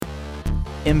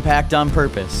Impact on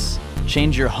purpose.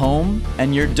 Change your home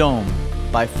and your dome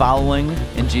by following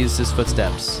in Jesus'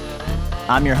 footsteps.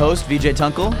 I'm your host, VJ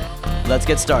Tunkel. Let's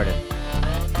get started.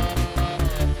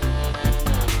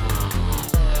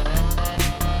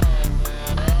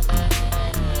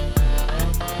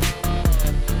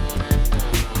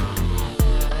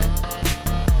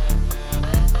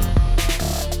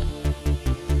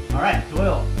 All right,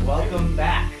 Doyle, welcome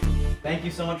back. Thank you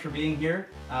so much for being here.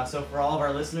 So for all of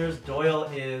our listeners, Doyle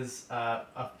is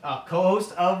a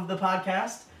co-host of the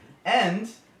podcast, and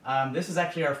this is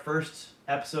actually our first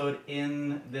episode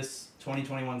in this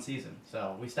 2021 season.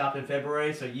 So we stopped in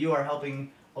February, so you are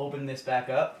helping open this back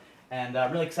up, and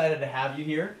I'm really excited to have you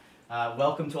here.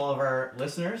 Welcome to all of our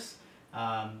listeners.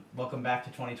 Welcome back to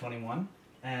 2021,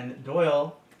 and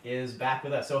Doyle is back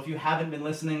with us. So if you haven't been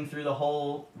listening through the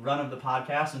whole run of the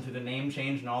podcast and through the name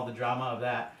change and all the drama of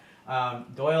that,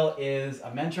 Doyle is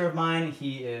a mentor of mine.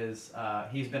 He's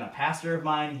been a pastor of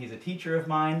mine. He's a teacher of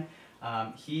mine.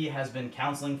 He has been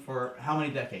counseling for how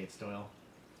many decades, Doyle?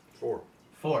 4.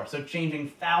 So changing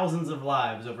thousands of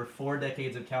lives over 4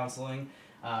 decades of counseling.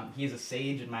 He's a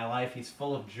sage in my life. He's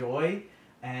full of joy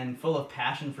and full of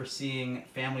passion for seeing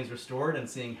families restored and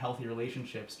seeing healthy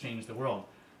relationships change the world.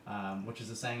 Which is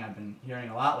a saying I've been hearing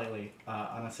a lot lately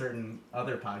on a certain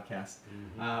other podcast.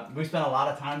 Mm-hmm. We spent a lot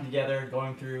of time together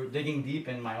digging deep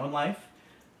in my own life,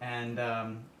 and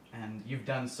you've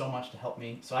done so much to help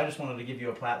me. So I just wanted to give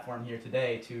you a platform here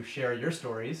today to share your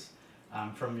stories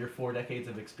from your 4 decades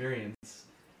of experience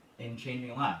in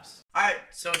changing lives. All right,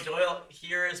 so Doyle,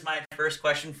 here is my first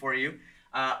question for you.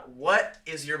 What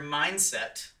is your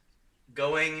mindset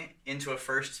going into a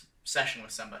first session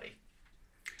with somebody?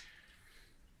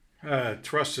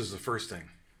 Trust is the first thing,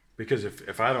 because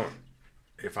if I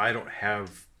don't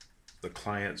have the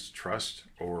client's trust,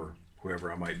 or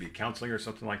whoever I might be counseling or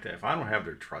something like that, if I don't have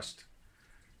their trust,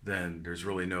 then there's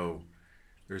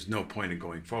no point in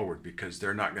going forward, because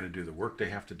they're not going to do the work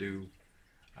they have to do.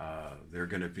 They're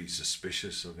going to be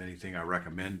suspicious of anything I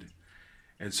recommend,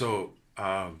 and so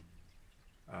I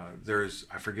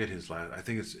forget his last. I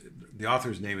think the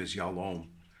author's name is Yalom.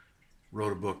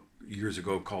 Wrote a book years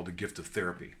ago called The Gift of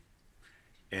Therapy.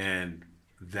 And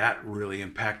that really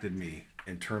impacted me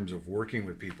in terms of working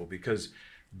with people, because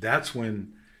that's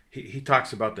when he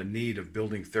talks about the need of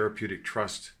building therapeutic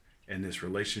trust in this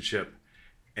relationship.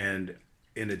 And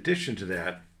in addition to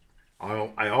that,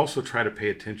 I also try to pay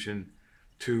attention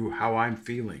to how I'm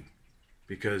feeling,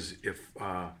 because if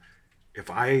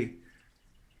I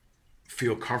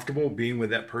feel comfortable being with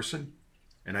that person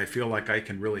and I feel like I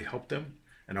can really help them,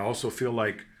 and I also feel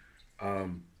like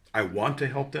I want to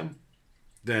help them,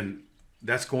 then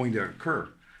that's going to occur.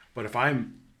 But if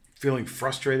I'm feeling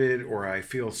frustrated, or I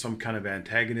feel some kind of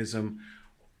antagonism,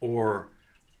 or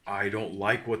I don't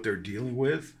like what they're dealing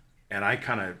with, and I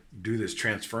kind of do this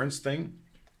transference thing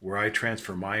where I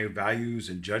transfer my values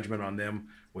and judgment on them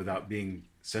without being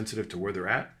sensitive to where they're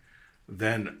at,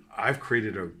 then I've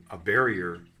created a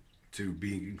barrier to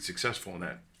being successful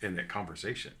in that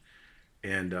conversation.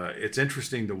 And it's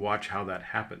interesting to watch how that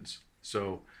happens.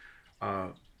 So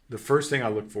the first thing I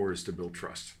look for is to build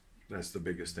trust. That's the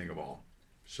biggest thing of all.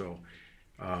 So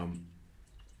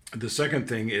the second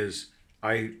thing is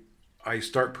I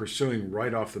start pursuing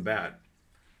right off the bat,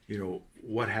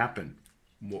 what happened?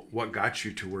 What got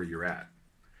you to where you're at?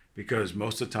 Because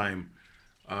most of the time,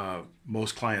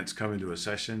 most clients come into a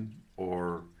session,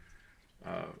 or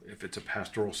if it's a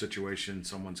pastoral situation,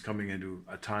 someone's coming into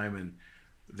a time and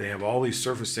they have all these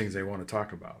surface things they want to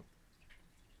talk about.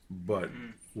 But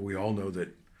we all know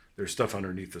that there's stuff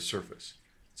underneath the surface.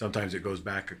 Sometimes it goes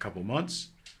back a couple months.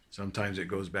 Sometimes it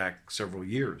goes back several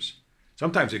years.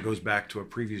 Sometimes it goes back to a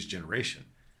previous generation.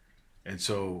 And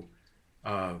so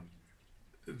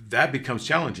that becomes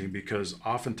challenging, because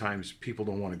oftentimes people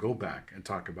don't want to go back and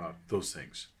talk about those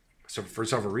things. So for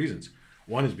several reasons.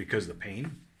 One is because of the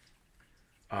pain.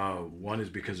 One is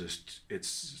because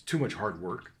it's too much hard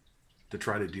work to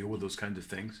try to deal with those kinds of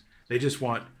things. They just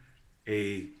want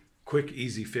a quick,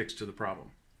 easy fix to the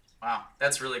problem. Wow,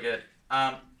 that's really good.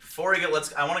 Before we go,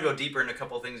 I want to go deeper into a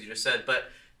couple of things you just said. But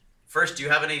first, do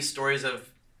you have any stories of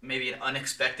maybe an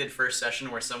unexpected first session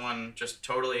where someone just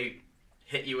totally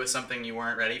hit you with something you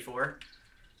weren't ready for?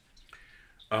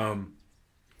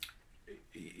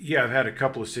 Yeah, I've had a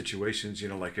couple of situations.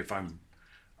 Like if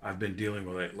I've been dealing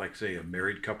with, like, say, a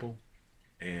married couple,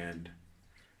 and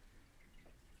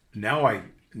now I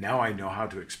know how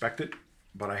to expect it.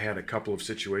 But I had a couple of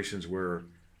situations where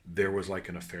there was like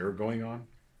an affair going on,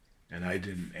 and I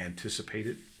didn't anticipate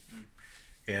it.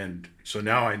 And so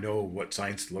now I know what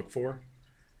signs to look for.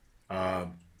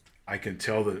 I can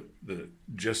tell the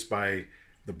just by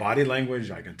the body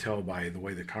language. I can tell by the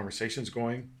way the conversation's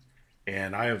going.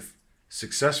 And I have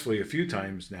successfully a few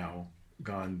times now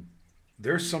gone,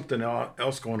 there's something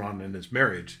else going on in this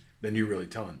marriage than you really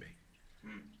telling me.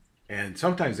 And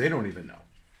sometimes they don't even know,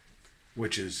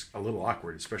 which is a little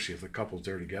awkward, especially if the couple's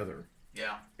there together.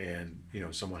 Yeah. And,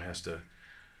 someone has to,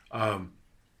 I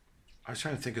was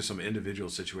trying to think of some individual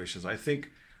situations. I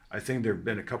think there have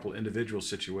been a couple individual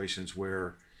situations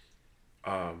where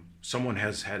someone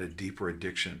has had a deeper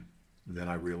addiction than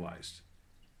I realized.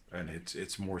 And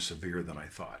it's more severe than I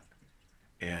thought.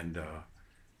 And,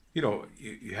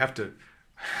 you have to,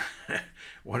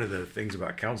 one of the things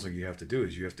about counseling you have to do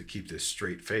is you have to keep this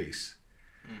straight face.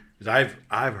 Because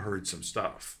I've heard some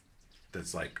stuff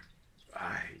that's like,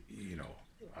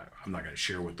 I'm not going to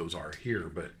share what those are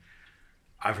here, but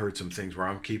I've heard some things where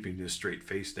I'm keeping this straight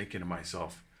face thinking to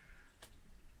myself,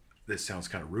 this sounds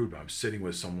kind of rude, but I'm sitting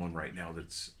with someone right now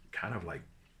that's kind of like,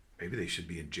 maybe they should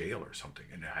be in jail or something.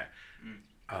 And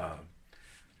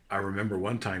I remember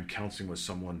one time counseling with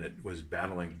someone that was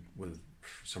battling with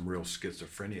some real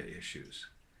schizophrenia issues.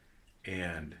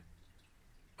 And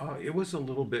it was a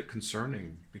little bit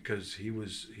concerning because he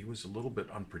was a little bit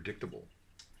unpredictable.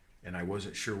 And I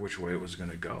wasn't sure which way it was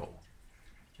going to go.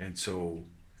 And so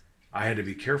I had to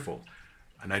be careful.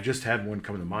 And I just had one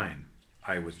come to mind.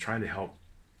 I was trying to help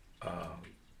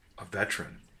a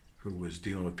veteran who was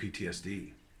dealing with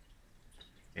PTSD.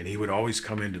 And he would always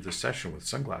come into the session with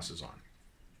sunglasses on.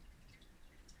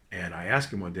 And I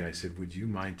asked him one day, I said, would you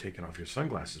mind taking off your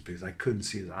sunglasses? Because I couldn't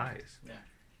see his eyes. Yeah.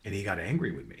 And he got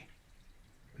angry with me.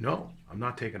 No, I'm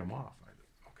not taking them off. I said,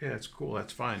 okay, that's cool,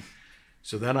 that's fine.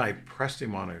 So then I pressed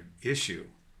him on an issue,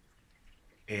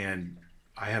 and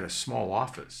I had a small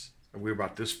office, and we were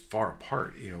about this far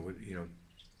apart,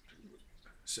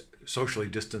 socially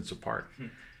distanced apart.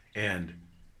 And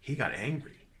he got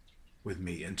angry with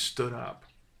me and stood up.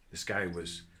 This guy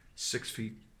was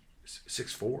 6'4",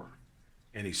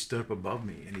 and he stood up above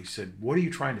me and he said, "What are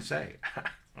you trying to say?"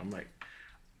 I'm like,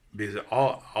 because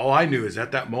all I knew is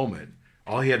at that moment,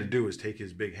 all he had to do was take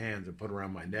his big hands and put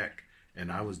around my neck,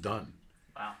 and I was done.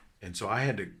 Wow. And so I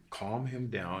had to calm him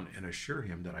down and assure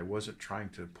him that I wasn't trying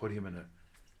to put him in a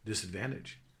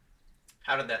disadvantage.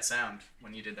 How did that sound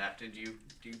when you did that?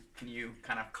 Can you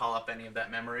kind of call up any of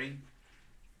that memory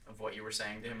of what you were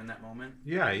saying to him in that moment?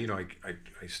 Yeah,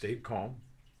 I stayed calm,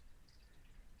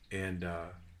 and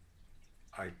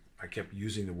I kept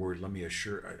using the word, let me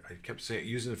assure, I kept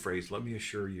using the phrase, let me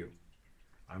assure you,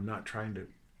 I'm not trying to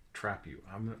trap you.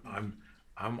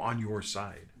 I'm on your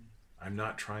side. I'm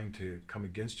not trying to come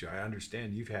against you. I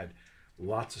understand you've had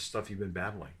lots of stuff you've been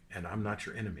battling, and I'm not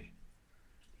your enemy.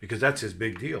 Because that's his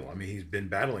big deal. I mean, he's been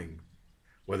battling,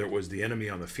 whether it was the enemy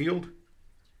on the field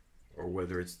or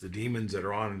whether it's the demons that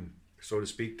are on, so to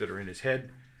speak, that are in his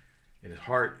head, in his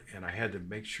heart. And I had to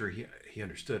make sure he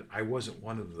understood I wasn't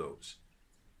one of those,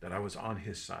 that I was on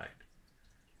his side.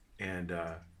 And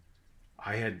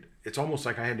it's almost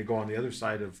like I had to go on the other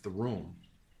side of the room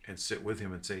and sit with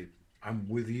him and say, I'm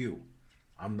with you.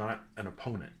 I'm not an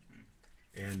opponent.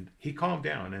 And he calmed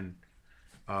down. And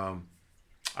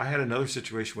I had another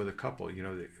situation with a couple.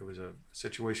 It was a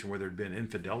situation where there'd been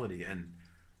infidelity. And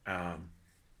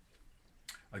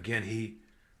again,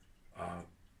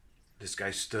 this guy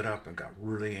stood up and got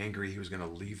really angry. He was going to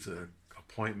leave the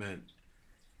appointment.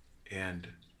 And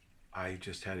I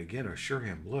just had, again, to assure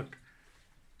him, look,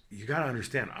 you got to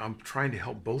understand, I'm trying to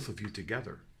help both of you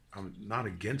together. I'm not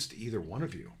against either one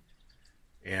of you.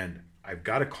 And I've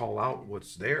got to call out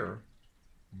what's there,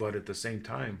 but at the same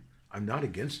time, I'm not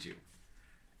against you.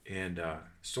 And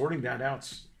sorting that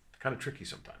out's kind of tricky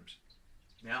sometimes.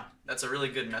 Yeah, that's a really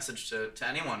good message to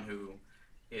anyone who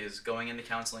is going into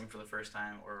counseling for the first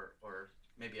time or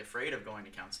maybe afraid of going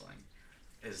to counseling,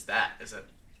 is that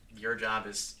your job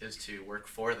is to work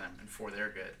for them and for their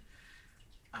good.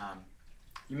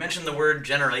 You mentioned the word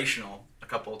generational a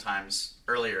couple of times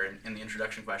earlier in the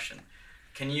introduction question.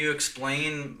 Can you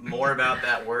explain more about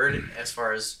that word as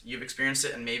far as you've experienced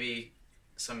it and maybe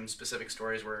some specific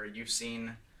stories where you've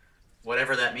seen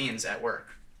whatever that means at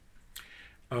work?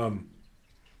 In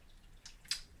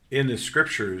the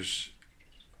scriptures,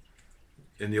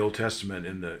 in the Old Testament,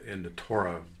 in the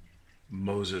Torah,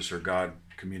 Moses, or God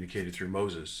communicated through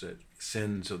Moses, that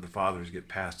sins of the fathers get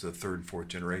passed to the third and fourth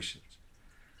generations.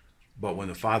 But when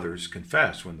the fathers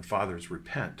confess, when the fathers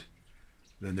repent,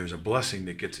 then there's a blessing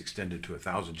that gets extended to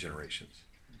 1,000 generations.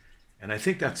 And I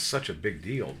think that's such a big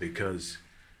deal because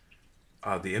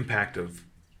the impact of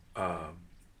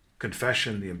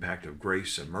confession, the impact of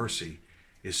grace and mercy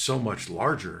is so much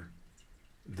larger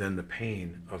than the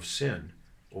pain of sin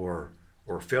or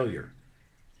failure.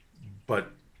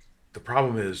 But the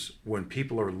problem is when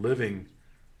people are living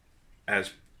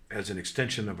as an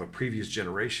extension of a previous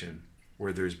generation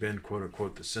where there's been quote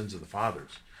unquote the sins of the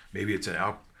fathers. Maybe it's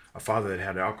a father that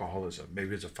had alcoholism.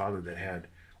 Maybe it's a father that had,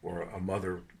 or a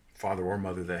father or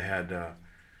mother that had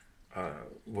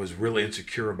was really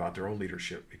insecure about their own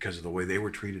leadership because of the way they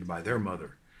were treated by their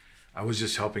mother. I was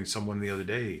just helping someone the other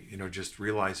day, just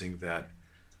realizing that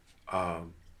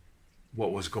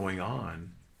what was going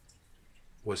on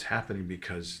was happening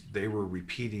because they were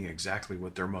repeating exactly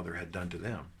what their mother had done to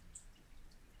them.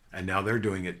 And now they're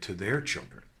doing it to their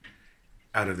children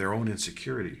out of their own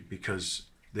insecurity because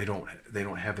they don't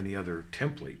have any other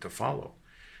template to follow.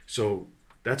 So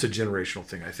that's a generational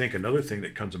thing. I think another thing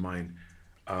that comes to mind,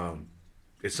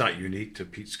 it's not unique to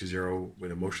Pete Scazzero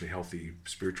with emotionally healthy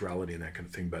spirituality and that kind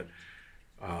of thing, but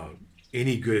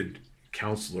any good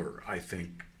counselor, I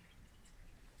think,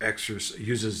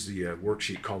 uses the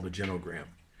worksheet called the genogram.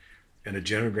 And a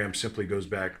genogram simply goes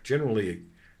back generally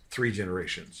 3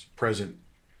 generations, present,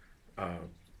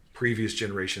 previous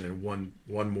generation, and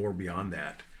one more beyond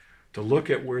that, to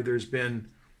look at where there's been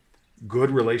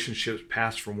good relationships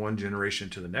passed from one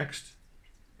generation to the next,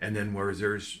 and then where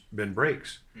there's been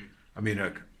breaks. I mean,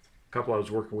 a couple I was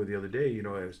working with the other day,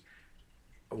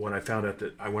 when I found out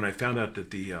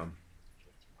that the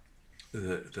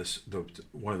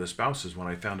one of the spouses, when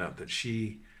I found out that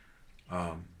she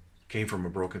came from a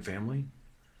broken family,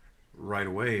 right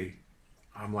away,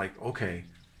 I'm like, okay,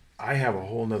 I have a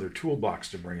whole nother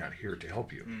toolbox to bring out here to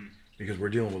help you, because we're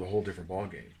dealing with a whole different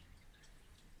ballgame.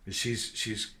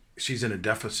 She's in a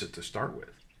deficit to start with.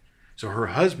 So her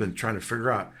husband trying to figure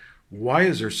out, why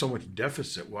is there so much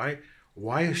deficit?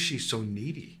 Why is she so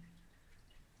needy?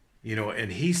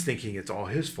 And he's thinking it's all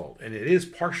his fault. And it is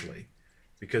partially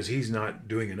because he's not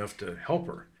doing enough to help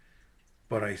her.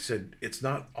 But I said, it's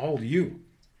not all you.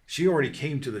 She already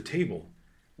came to the table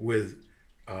with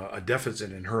a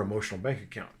deficit in her emotional bank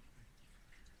account.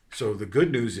 So the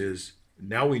good news is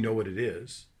now we know what it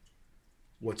is.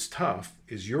 What's tough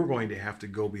is you're going to have to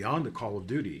go beyond the call of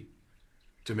duty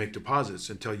to make deposits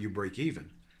until you break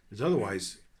even. Because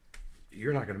otherwise,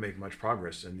 you're not going to make much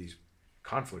progress in these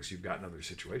conflicts you've got in other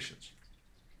situations.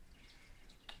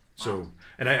 So,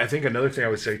 and I think another thing I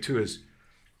would say too is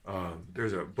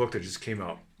there's a book that just came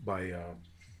out by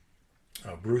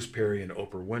Bruce Perry and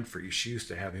Oprah Winfrey. She used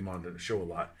to have him on the show a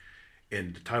lot.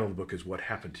 And the title of the book is What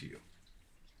Happened to You?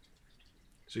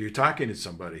 So you're talking to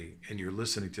somebody and you're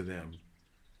listening to them,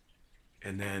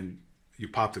 and then you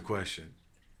pop the question,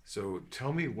 so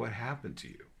tell me what happened to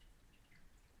you.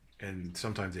 And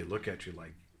sometimes they look at you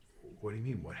like, what do you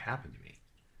mean, what happened to me?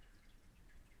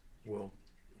 Well,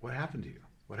 what happened to you?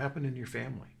 What happened in your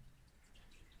family?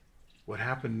 What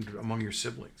happened among your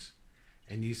siblings?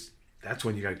 And that's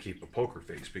when you got to keep a poker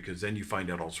face, because then you find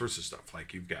out all sorts of stuff.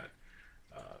 Like you've got,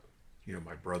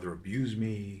 my brother abused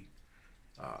me.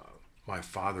 My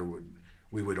father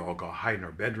we would all go hide in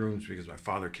our bedrooms because my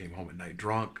father came home at night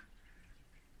drunk.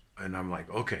 And I'm like,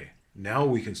 okay, now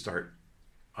we can start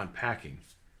unpacking,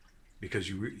 because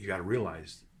you got to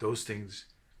realize those things,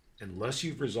 unless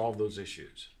you've resolved those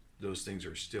issues, those things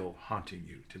are still haunting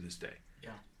you to this day. Yeah.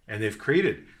 And they've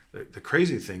created, the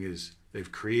crazy thing is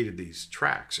they've created these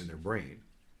tracks in their brain.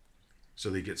 So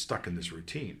they get stuck in this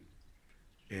routine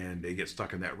and they get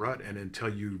stuck in that rut. And until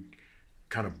you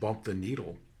kind of bump the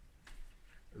needle,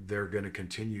 they're going to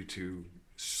continue to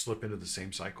slip into the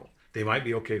same cycle. They might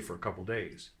be okay for a couple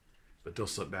days, but they'll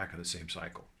slip back in the same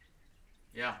cycle.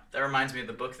 Yeah, that reminds me of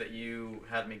the book that you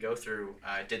had me go through.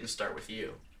 It Didn't Start With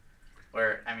You,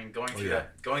 where going through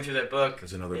that book,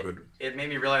 that's another good. It made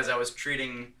me realize I was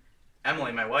treating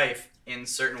Emily, my wife, in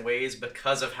certain ways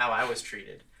because of how I was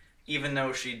treated, even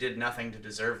though she did nothing to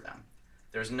deserve them.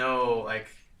 There's no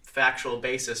factual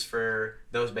basis for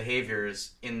those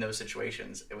behaviors in those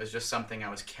situations. It was just something I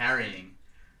was carrying,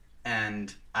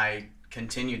 and I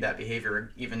continued that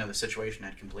behavior even though the situation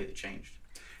had completely changed.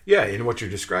 Yeah, and what you're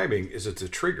describing is it's a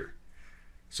trigger.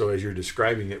 So as you're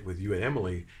describing it with you and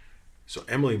Emily, so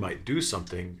Emily might do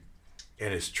something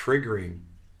and it's triggering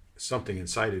something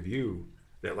inside of you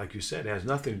that, like you said, has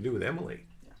nothing to do with Emily.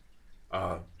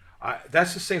 Yeah.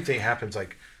 That's the same thing happens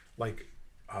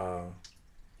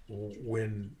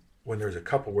when there's a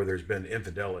couple where there's been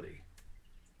infidelity,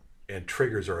 and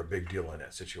triggers are a big deal in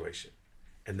that situation.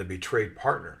 And the betrayed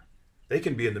partner, they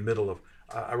can be in the middle of,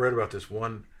 I read about this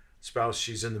one spouse,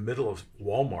 she's in the middle of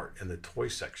Walmart in the toy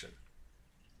section.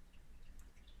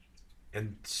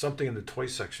 And something in the toy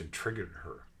section triggered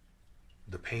her,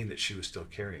 the pain that she was still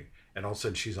carrying. And all of a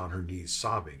sudden she's on her knees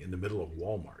sobbing in the middle of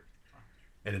Walmart.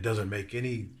 And it doesn't make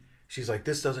she's like,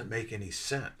 this doesn't make any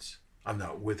sense. I'm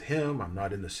not with him, I'm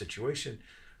not in the situation.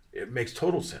 it makes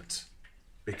total sense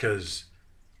because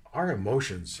our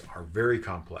emotions are very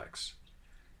complex,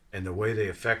 and the way they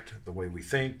affect the way we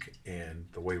think and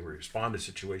the way we respond to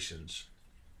situations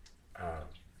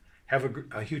have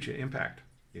a huge impact,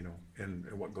 in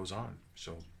what goes on.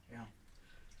 So yeah.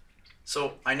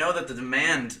 So I know that the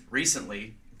demand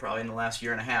recently, probably in the last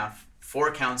year and a half,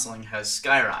 for counseling has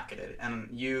skyrocketed, and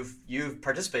you've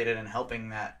participated in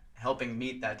helping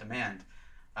meet that demand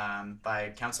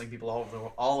by counseling people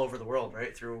all over the world,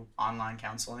 right, through online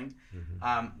counseling.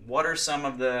 What are some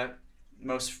of the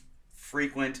most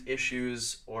frequent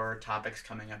issues or topics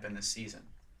coming up in this season?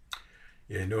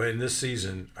 Yeah, no, in this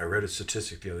season, I read a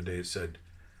statistic the other day. It said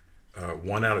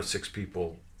 1 out of 6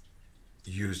 people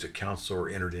used a counselor or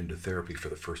entered into therapy for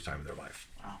the first time in their life.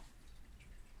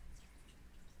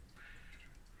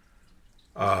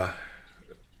 Wow.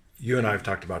 You and I have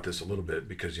talked about this a little bit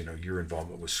because, your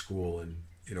involvement with school and,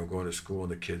 going to school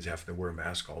and the kids having to wear a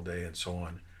mask all day and so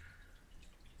on.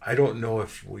 I don't know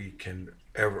if we're going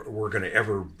to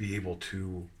ever be able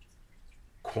to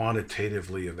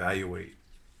quantitatively evaluate,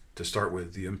 to start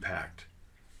with, the impact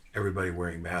everybody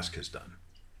wearing masks has done,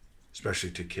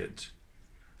 especially to kids.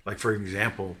 Like, for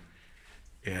example,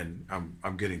 and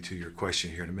I'm getting to your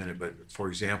question here in a minute, but for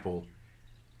example,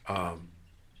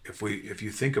 if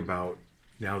you think about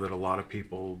now that a lot of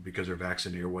people, because they're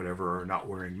vaccinated or whatever, are not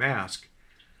wearing masks,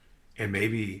 and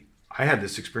maybe I had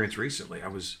this experience recently. I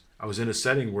was in a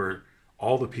setting where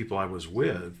all the people I was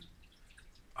with,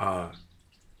 I'd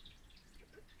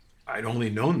only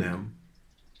known them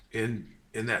in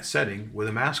that setting with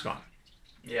a mask on.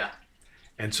 Yeah.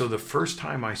 And so the first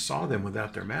time I saw them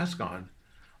without their mask on,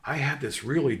 I had this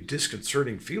really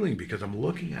disconcerting feeling because I'm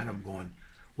looking at them going,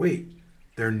 wait,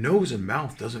 their nose and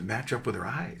mouth doesn't match up with their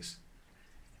eyes.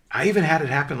 I even had it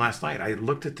happen last night. I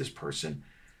looked at this person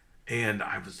and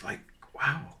I was like,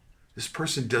 wow, this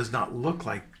person does not look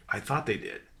like I thought they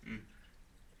did.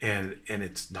 And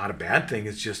it's not a bad thing.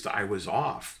 It's just I was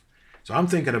off. So I'm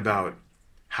thinking about,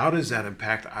 how does that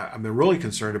impact? I'm really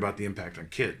concerned about the impact on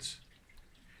kids,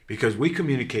 because we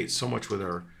communicate so much with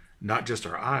not just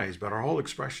our eyes, but our whole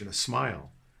expression, a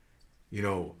smile,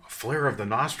 a flare of the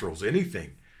nostrils,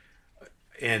 anything.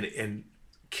 And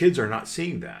kids are not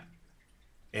seeing that.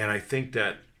 And I think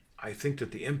that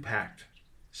the impact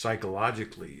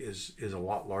psychologically is a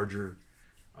lot larger,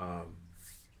 a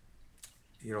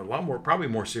lot more, probably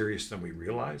more serious than we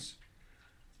realize.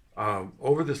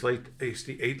 Over this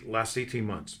last 18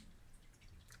 months,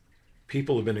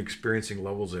 people have been experiencing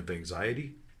levels of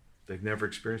anxiety they've never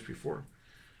experienced before.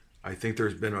 I think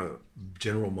there's been a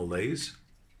general malaise.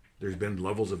 There's been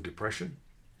levels of depression.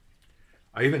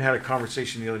 I even had a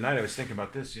conversation the other night. I was thinking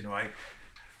about this.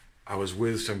 I was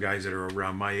with some guys that are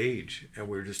around my age, and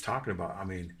we were just talking about,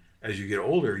 as you get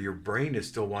older, your brain is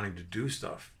still wanting to do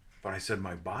stuff. But I said,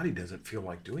 my body doesn't feel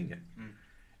like doing it.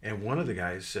 And one of the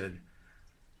guys said,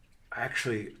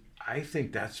 actually, I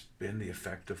think that's been the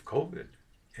effect of COVID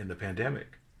and the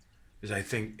pandemic.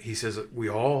 He says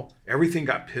that everything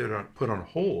got put on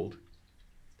hold,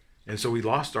 and so we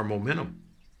lost our momentum.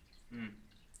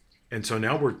 And so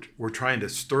now we're trying to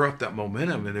stir up that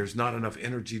momentum, and there's not enough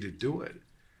energy to do it.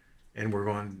 And we're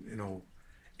going,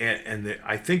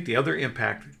 I think the other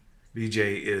impact,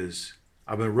 BJ, is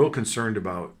I've been real concerned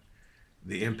about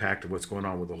the impact of what's going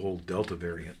on with the whole Delta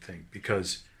variant thing,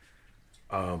 because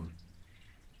I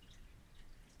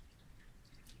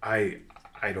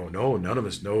don't know. None of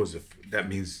us knows if that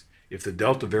means if the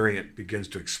Delta variant begins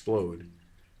to explode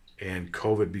and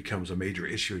COVID becomes a major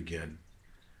issue again,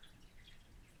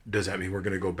 does that mean we're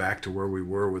going to go back to where we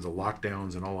were with the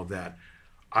lockdowns and all of that?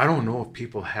 I don't know if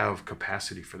people have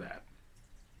capacity for that,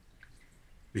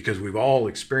 because we've all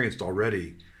experienced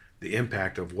already the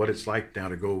impact of what it's like now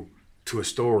to go to a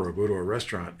store or go to a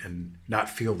restaurant and not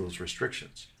feel those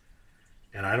restrictions.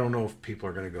 And I don't know if people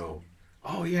are going to go,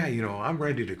 oh yeah, I'm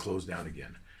ready to close down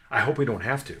again. I hope we don't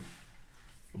have to.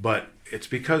 But it's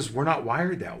because we're not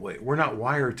wired that way. We're not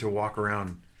wired to walk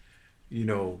around,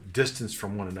 distance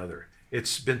from one another.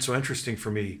 It's been so interesting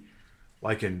for me,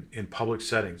 like in public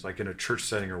settings, like in a church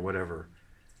setting or whatever.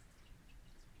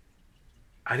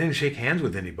 I didn't shake hands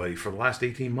with anybody for the last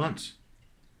 18 months.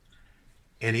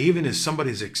 And even as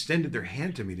somebody's extended their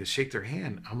hand to me to shake their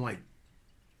hand, I'm like,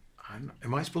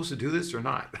 am I supposed to do this or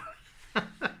not?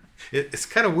 It's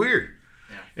kind of weird.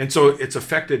 Yeah. And so it's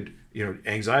affected,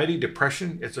 anxiety,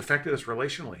 depression. It's affected us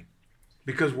relationally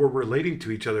because we're relating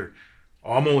to each other.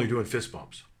 Oh, I'm only doing fist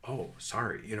bumps. Oh,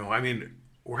 sorry.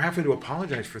 We're having to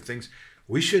apologize for things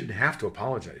we shouldn't have to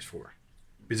apologize for,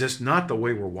 because it's not the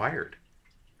way we're wired.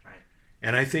 Right.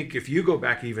 And I think if you go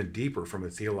back even deeper from a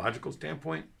theological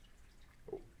standpoint,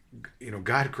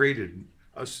 God created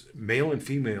us male and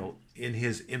female in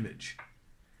his image.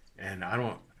 And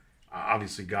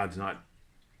obviously God's not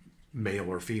male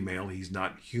or female. He's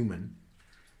not human.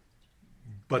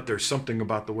 But there's something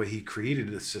about the way he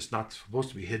created us that's not supposed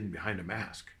to be hidden behind a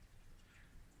mask.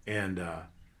 And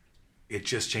it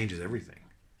just changes everything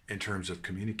in terms of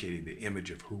communicating the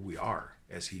image of who we are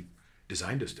as he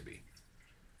designed us to be.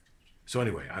 So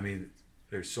anyway, I mean,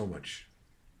 there's so much.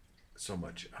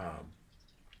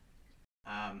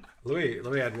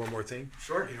 Let me add one more thing.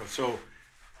 Sure. So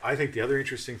I think the other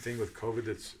interesting thing with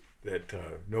COVID that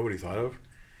nobody thought of.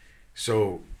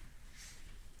 So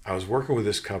I was working with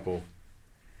this couple.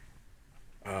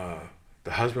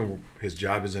 The husband, his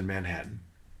job is in Manhattan.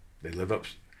 They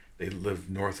live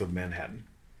north of Manhattan.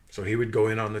 So he would go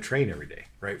in on the train every day,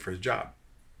 right, for his job.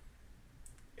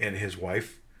 And his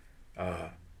wife,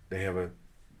 they have a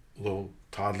little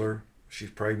toddler. She's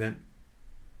pregnant,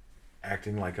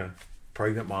 acting like a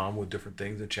pregnant mom with different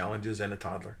things and challenges, and a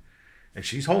toddler. And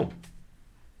she's home.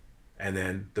 And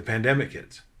then the pandemic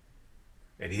hits.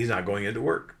 And he's not going into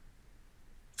work.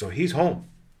 So he's home.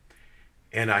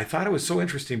 And I thought it was so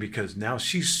interesting because now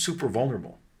she's super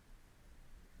vulnerable.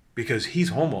 Because he's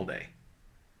home all day,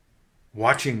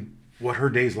 watching what her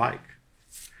day's like.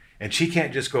 And she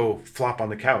can't just go flop on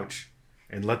the couch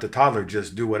and let the toddler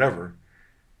just do whatever.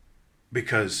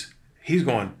 Because he's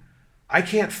going, I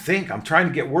can't think. I'm trying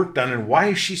to get work done. And why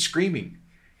is she screaming?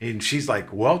 And she's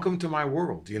like, welcome to my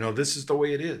world. This is the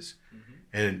way it is.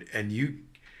 Mm-hmm.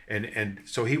 And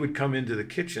so he would come into the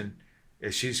kitchen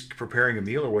as she's preparing a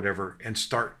meal or whatever and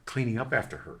start cleaning up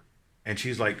after her. And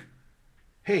she's like,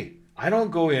 hey, I don't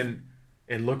go in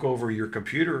and look over your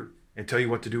computer and tell you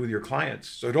what to do with your clients.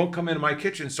 So don't come into my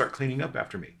kitchen and start cleaning up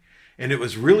after me. And it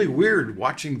was really weird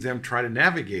watching them try to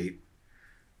navigate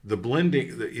the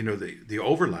blending, the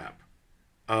overlap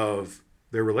of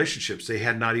their relationships. They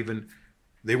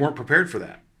weren't prepared for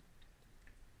that.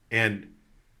 And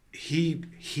he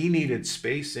needed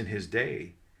space in his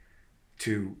day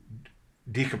to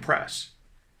decompress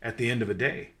at the end of a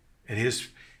day. And his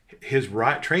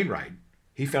train ride,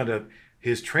 he found out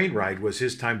his train ride was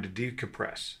his time to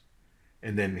decompress.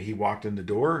 And then he walked in the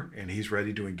door and he's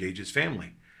ready to engage his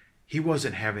family. He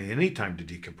wasn't having any time to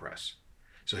decompress.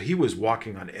 So he was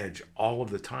walking on edge all of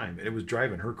the time, and it was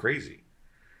driving her crazy.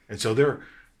 And so they're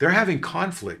having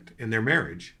conflict in their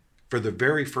marriage for the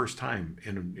very first time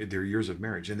in their years of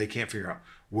marriage, and they can't figure out,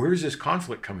 where's this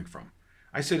conflict coming from?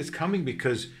 I said, it's coming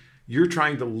because you're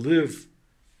trying to live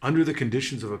under the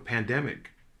conditions of a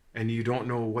pandemic and you don't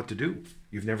know what to do.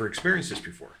 You've never experienced this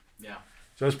before. Yeah.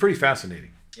 So it's pretty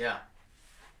fascinating. Yeah.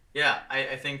 Yeah,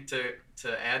 I think to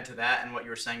add to that and what you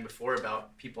were saying before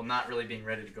about people not really being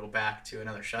ready to go back to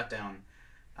another shutdown,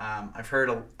 I've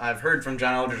heard from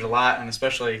John Eldredge a lot, and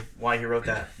especially why he wrote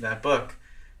that book,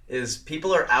 is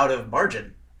people are out of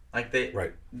margin. Like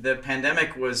the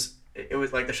pandemic was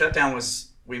like the shutdown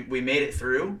was, we made it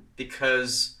through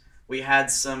because we had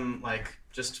some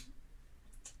just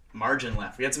margin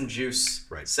left. We had some juice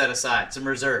set aside, some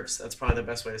reserves. That's probably the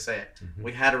best way to say it. Mm-hmm.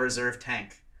 We had a reserve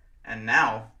tank, and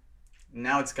now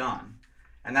it's gone.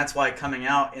 And that's why coming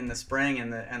out in the spring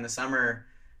and the summer,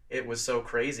 it was so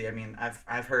crazy. I mean,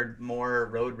 I've heard more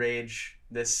road rage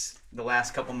the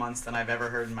last couple months than I've ever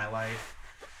heard in my life.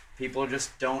 People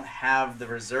just don't have the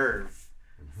reserve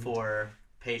for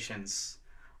patience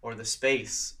or the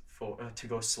space to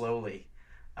go slowly,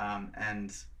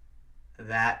 and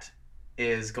that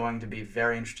is going to be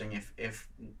very interesting if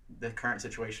the current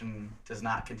situation does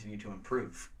not continue to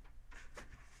improve.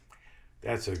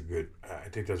 I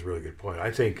think that's a really good point. I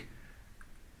think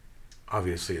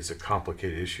obviously it's a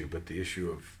complicated issue, but the issue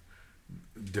of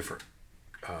different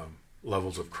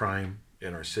levels of crime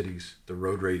in our cities, the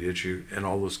road rage issue, and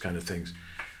all those kind of things,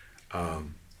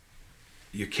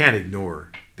 you can't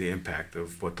ignore the impact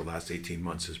of what the last 18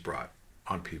 months has brought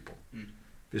on people.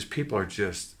 Because people are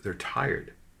they're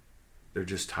tired. They're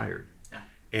just tired. Yeah.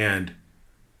 And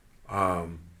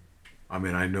I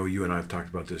mean, I know you and I have talked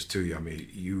about this too. I mean,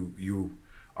 you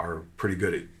are pretty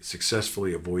good at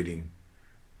successfully avoiding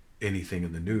anything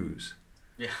in the news.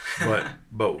 Yeah.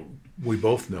 but we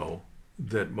both know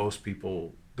that most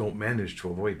people don't manage to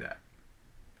avoid that.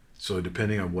 So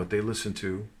depending on what they listen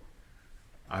to,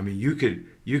 I mean, you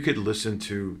could listen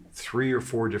to 3 or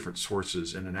 4 different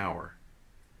sources in an hour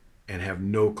and have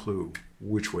no clue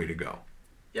which way to go.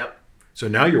 Yep. So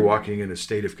now you're walking in a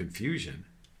state of confusion,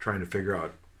 trying to figure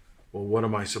out, well, what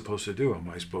am I supposed to do? Am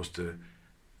I supposed to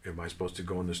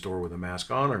go in the store with a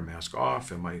mask on or a mask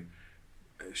off?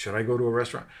 Should I go to a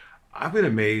restaurant? I've been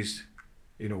amazed.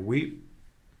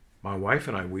 My wife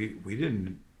and I, we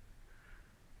didn't,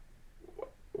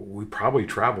 we probably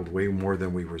traveled way more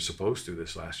than we were supposed to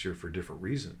this last year for different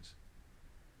reasons.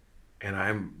 And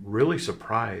I'm really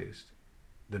surprised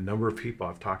the number of people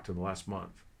I've talked to in the last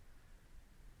month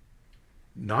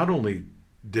not only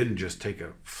didn't just take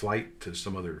a flight to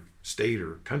some other state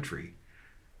or country,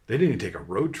 they didn't even take a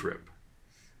road trip.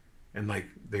 And like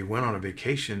they went on a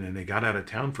vacation and they got out of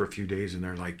town for a few days and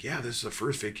they're like, yeah, this is the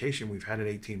first vacation we've had in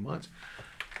 18 months.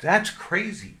 That's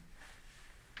crazy.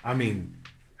 I mean,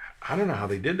 I don't know how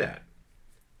they did that.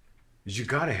 Because you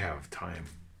got to have time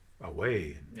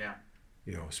away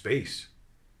and, space.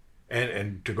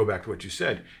 And to go back to what you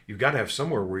said, you've got to have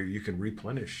somewhere where you can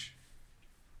replenish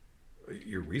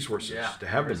your resources to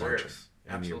have the margin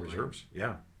and your reserves.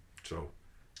 Yeah. So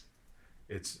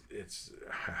it's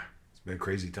been a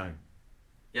crazy time.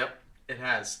 Yep, it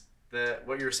has.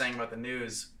 What you were saying about the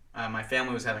news, my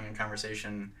family was having a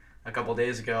conversation a couple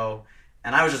days ago,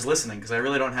 and I was just listening because I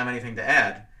really don't have anything to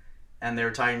add. And they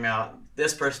were talking about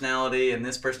this personality and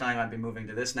this personality might be moving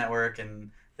to this network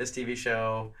and this TV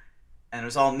show, and it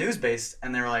was all news-based.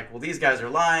 And they were like, well, these guys are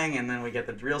lying, and then we get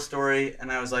the real story.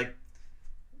 And I was like,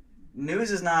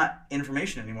 news is not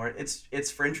information anymore.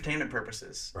 It's for entertainment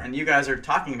purposes. Right. And you guys are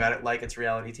talking about it like it's a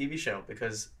reality TV show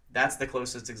because that's the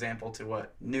closest example to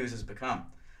what news has become.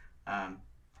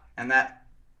 And that,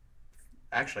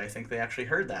 actually, I think they actually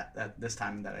heard that this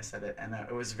time that I said it. And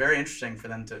it was very interesting for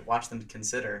them to watch them to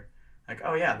consider, like,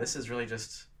 oh yeah, this is really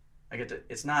just,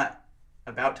 it's not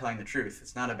about telling the truth.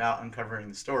 It's not about uncovering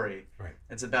the story. Right.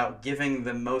 It's about giving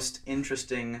the most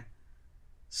interesting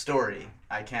story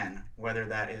I can, whether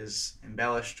that is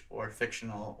embellished or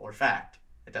fictional or fact.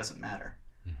 It doesn't matter.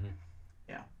 Mm-hmm.